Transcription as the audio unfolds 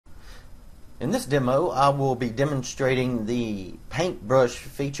In this demo, I will be demonstrating the paintbrush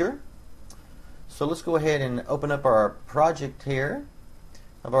feature. So let's go ahead and open up our project here.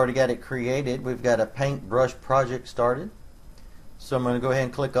 I've already got it created. We've got a paintbrush project started. So I'm going to go ahead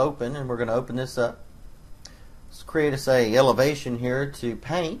and click open, and we're going to open this up. Let's create us a elevation here to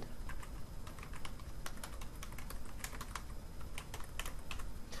paint.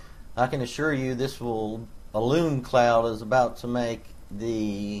 I can assure you this will, AlumCloud is about to make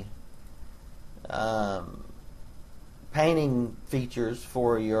the painting features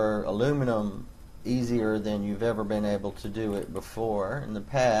for your aluminum easier than you've ever been able to do it before in the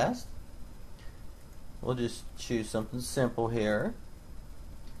past. We'll just choose something simple here.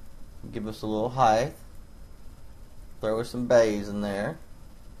 Give us a little height. Throw us some bays in there.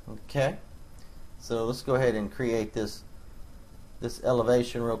 Okay. So let's go ahead and create this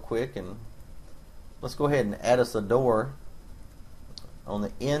elevation real quick, and let's go ahead and add us a door on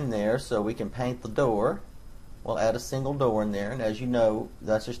the end there so we can paint the door. We'll add a single door in there, and as you know,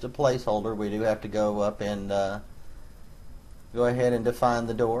 that's just a placeholder. We do have to go up and go ahead and define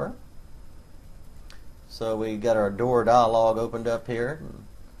the door. So we got our door dialog opened up here.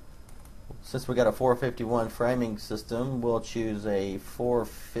 Since we got a 451 framing system, we'll choose a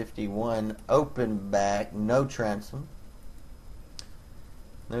 451 open back, no transom.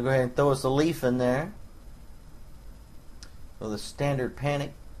 Then go ahead and throw us a leaf in there with a standard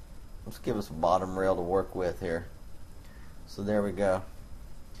panic. Let's give us a bottom rail to work with here. So there we go.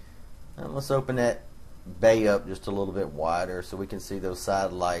 And let's open that bay up just a little bit wider so we can see those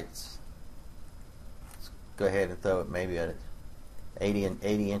side lights. Let's go ahead and throw it maybe at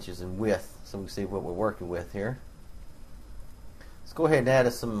 80 inches in width so we can see what we're working with here. Let's go ahead and add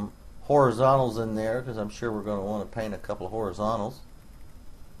us some horizontals in there, because I'm sure we're going to want to paint a couple of horizontals.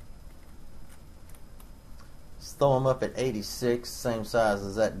 Let's throw them up at 86, same size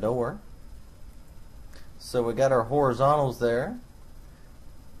as that door. So we got our horizontals there.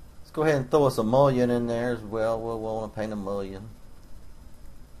 Let's go ahead and throw us a mullion in there as well. We'll want to paint a mullion.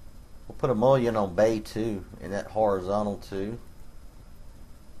 We'll put a mullion on bay 2 in that horizontal 2.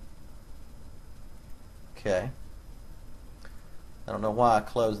 Okay. I don't know why I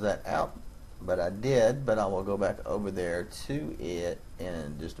closed that out, but I did. But I will go back over there to it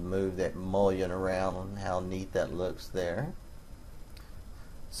and just move that mullion around, and how neat that looks there.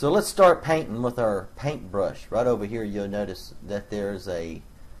 So let's start painting with our paintbrush. Right over here you'll notice that there's a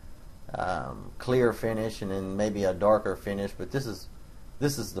clear finish and then maybe a darker finish, but this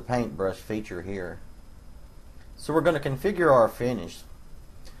is the paintbrush feature here. So we're going to configure our finish.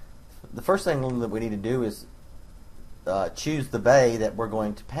 The first thing that we need to do is choose the bay that we're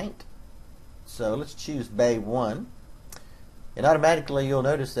going to paint. So let's choose bay 1, and automatically you'll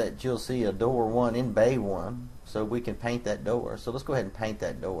notice that you'll see a door 1 in bay 1, so we can paint that door. So let's go ahead and paint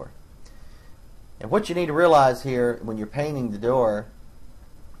that door. And what you need to realize here when you're painting the door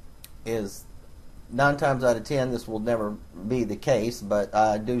is 9 times out of 10 this will never be the case, but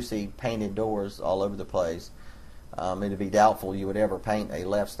I do see painted doors all over the place. It'd be doubtful you would ever paint a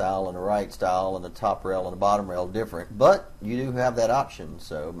left style and a right style and a top rail and a bottom rail different, but you do have that option,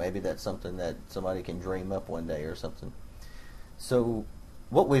 so maybe that's something that somebody can dream up one day or something. So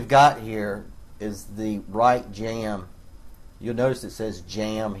what we've got here is the right jamb. You'll notice it says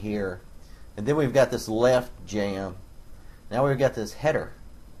jamb here, and then we've got this left jamb. Now we've got this header,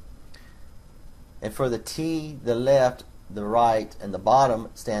 and for the T, the left, the right, and the bottom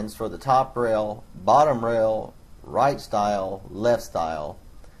stands for the top rail, bottom rail, right style, left style.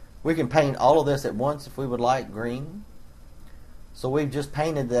 We can paint all of this at once if we would like green. So we've just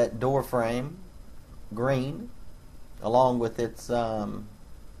painted that door frame green along with its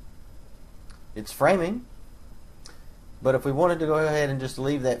framing. But if we wanted to go ahead and just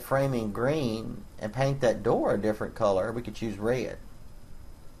leave that framing green and paint that door a different color, we could choose red.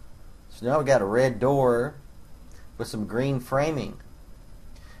 So now we've got a red door with some green framing.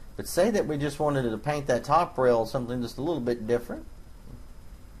 But say that we just wanted to paint that top rail something just a little bit different.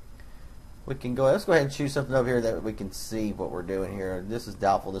 We can let's go ahead and choose something over here that we can see what we're doing here. This is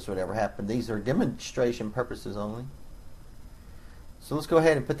doubtful this would ever happen. These are demonstration purposes only. So let's go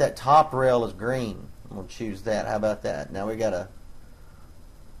ahead and put that top rail as green. We'll choose that. How about that? Now we got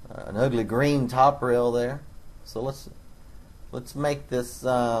an ugly green top rail there. So let's make this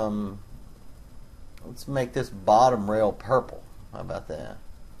bottom rail purple. How about that?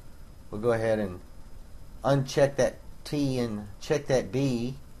 We'll go ahead and uncheck that T and check that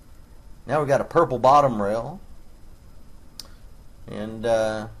B. Now we've got a purple bottom rail. And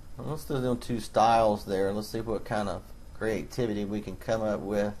let's do them 2 styles there. Let's see what kind of creativity we can come up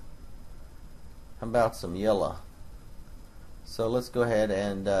with. How about some yellow? So let's go ahead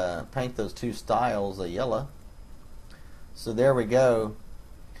and paint those two styles a yellow. So there we go.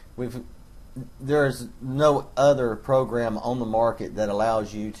 There's no other program on the market that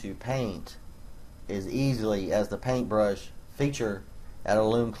allows you to paint as easily as the paintbrush feature at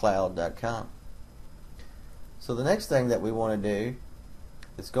AlumCloud.com. So the next thing that we want to do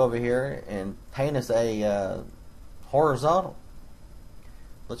is go over here and paint us a horizontal.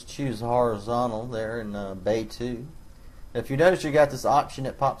 Let's choose horizontal there in Bay 2. If you notice, you got this option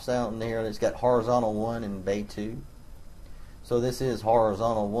that pops out in there that's got horizontal 1 and Bay 2. So this is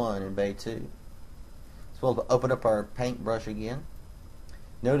horizontal 1 in Bay 2. So we'll open up our paintbrush again.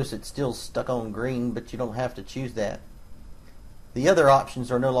 Notice it's still stuck on green, but you don't have to choose that. The other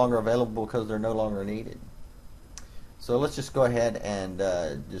options are no longer available because they're no longer needed. So let's just go ahead and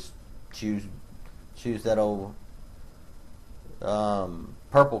just choose that old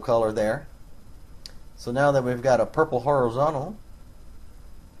purple color there. So now that we've got a purple horizontal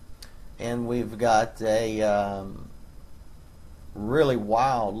and we've got a really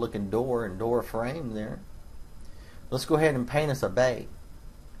wild looking door and door frame there, let's go ahead and paint us a bay.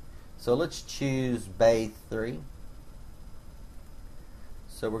 So let's choose Bay 3.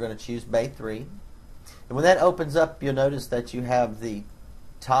 So we're going to choose Bay 3. And when that opens up, you'll notice that you have the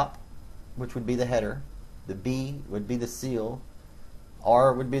top, which would be the header, the B would be the seal,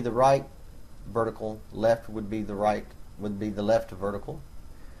 R would be the right vertical, left would be the left vertical.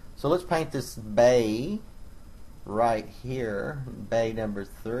 So let's paint this bay right here, bay number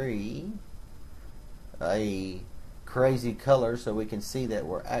 3, a crazy color so we can see that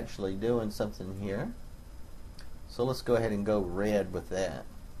we're actually doing something here. So let's go ahead and go red with that.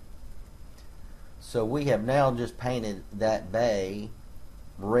 So we have now just painted that bay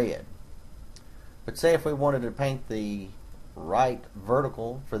red. But say if we wanted to paint the right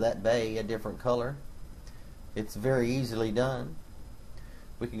vertical for that bay a different color, it's very easily done.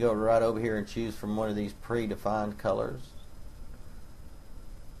 We can go right over here and choose from one of these predefined colors,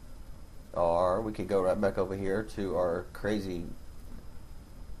 or we could go right back over here to our crazy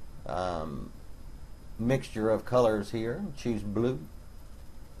mixture of colors here and choose blue.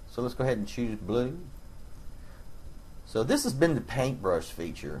 So let's go ahead and choose blue. So this has been the paintbrush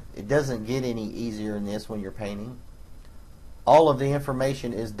feature. It doesn't get any easier than this when you're painting. All of the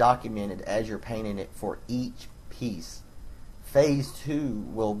information is documented as you're painting it for each piece. Phase 2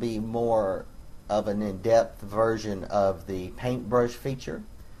 will be more of an in-depth version of the paintbrush feature,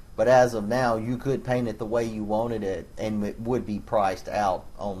 but as of now you could paint it the way you wanted it and it would be priced out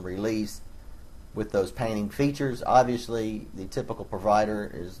on release with those painting features. Obviously the typical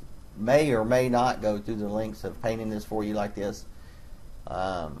provider may or may not go through the lengths of painting this for you like this.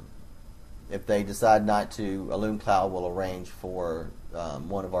 If they decide not to, AlumCloud will arrange for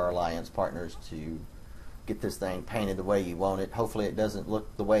one of our alliance partners to get this thing painted the way you want it. Hopefully it doesn't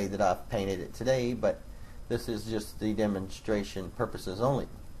look the way that I've painted it today, but this is just the demonstration purposes only.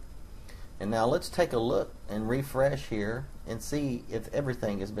 And now let's take a look and refresh here and see if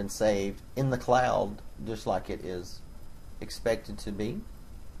everything has been saved in the cloud just like it is expected to be.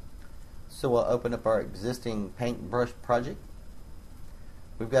 So we'll open up our existing paintbrush project.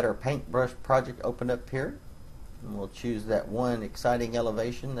 We've got our paintbrush project open up here, and we'll choose that one exciting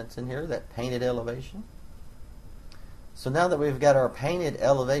elevation that's in here, that painted elevation. So now that we've got our painted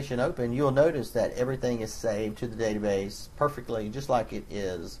elevation open, you'll notice that everything is saved to the database perfectly just like it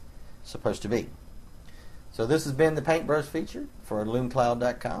is supposed to be. So this has been the paintbrush feature for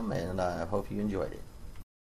AlumCloud.com, and I hope you enjoyed it.